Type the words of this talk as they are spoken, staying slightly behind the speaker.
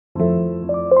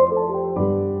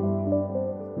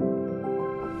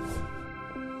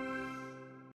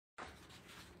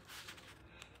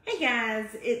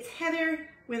guys, it's Heather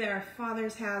with our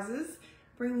Father's Houses,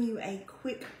 bringing you a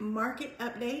quick market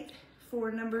update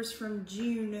for numbers from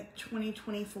June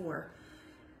 2024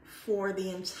 for the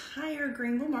entire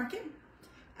Greenville market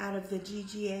out of the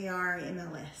GGAR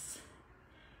MLS.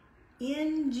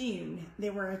 In June,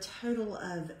 there were a total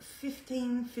of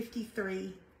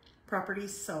 1553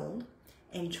 properties sold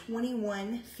and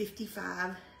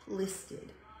 2155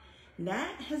 listed.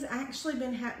 That has actually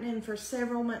been happening for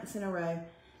several months in a row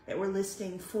that we're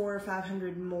listing 400 or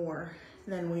 500 more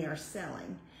than we are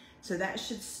selling. So that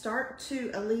should start to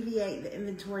alleviate the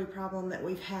inventory problem that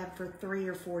we've had for 3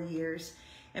 or 4 years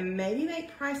and maybe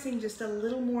make pricing just a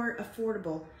little more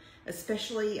affordable,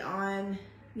 especially on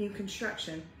new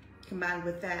construction, combined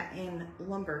with that and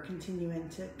lumber continuing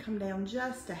to come down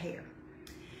just a hair.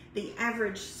 The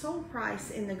average sold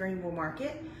price in the Greenville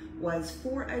market was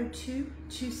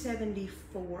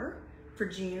 $402,274 for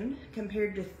June,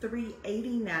 compared to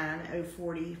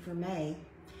 $389,040 for May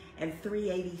and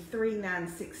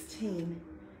 $383,916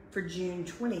 for June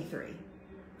 23.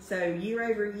 So year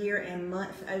over year and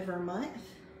month over month,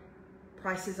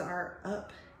 prices are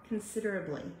up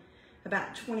considerably,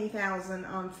 about 20,000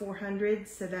 on 400.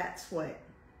 So that's what,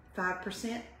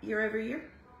 5% year over year.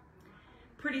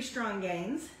 Pretty strong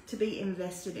gains to be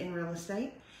invested in real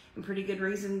estate, and pretty good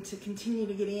reason to continue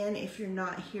to get in if you're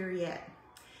not here yet.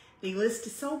 The list to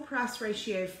sold price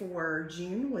ratio for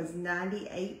June was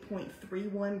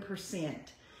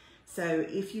 98.31%. So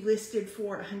if you listed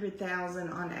for 100,000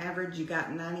 on average, you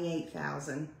got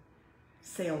 98,000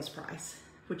 sales price,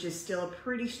 which is still a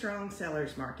pretty strong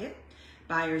seller's market.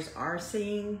 Buyers are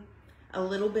seeing a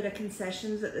little bit of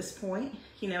concessions at this point.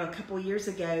 You know, a couple years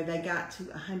ago, they got to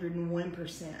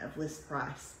 101% of list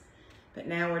price, but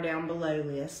now we're down below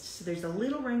list. So there's a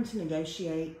little room to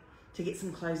negotiate, to get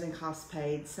some closing costs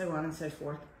paid, so on and so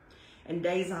forth. And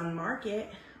days on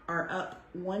market are up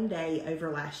 1 day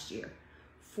over last year.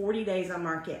 40 days on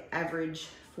market average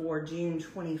for June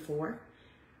 24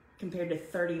 compared to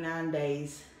 39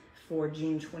 days for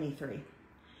June 23.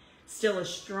 Still a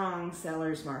strong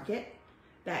seller's market.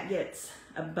 That gets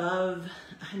above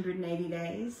 180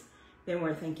 days, then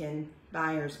we're thinking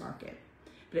buyer's market.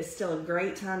 But it's still a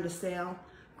great time to sell,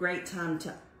 great time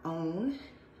to own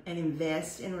and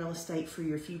invest in real estate for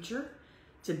your future,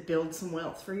 to build some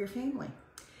wealth for your family.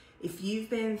 If you've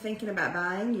been thinking about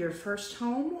buying your first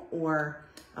home or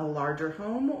a larger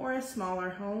home or a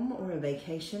smaller home or a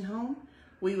vacation home,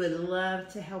 we would love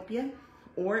to help you,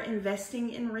 or investing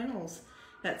in rentals.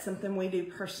 That's something we do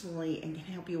personally and can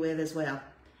help you with as well.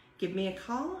 Give me a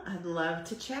call. I'd love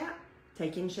to chat,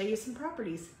 take you and show you some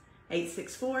properties.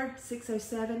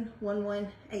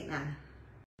 864-607-1189.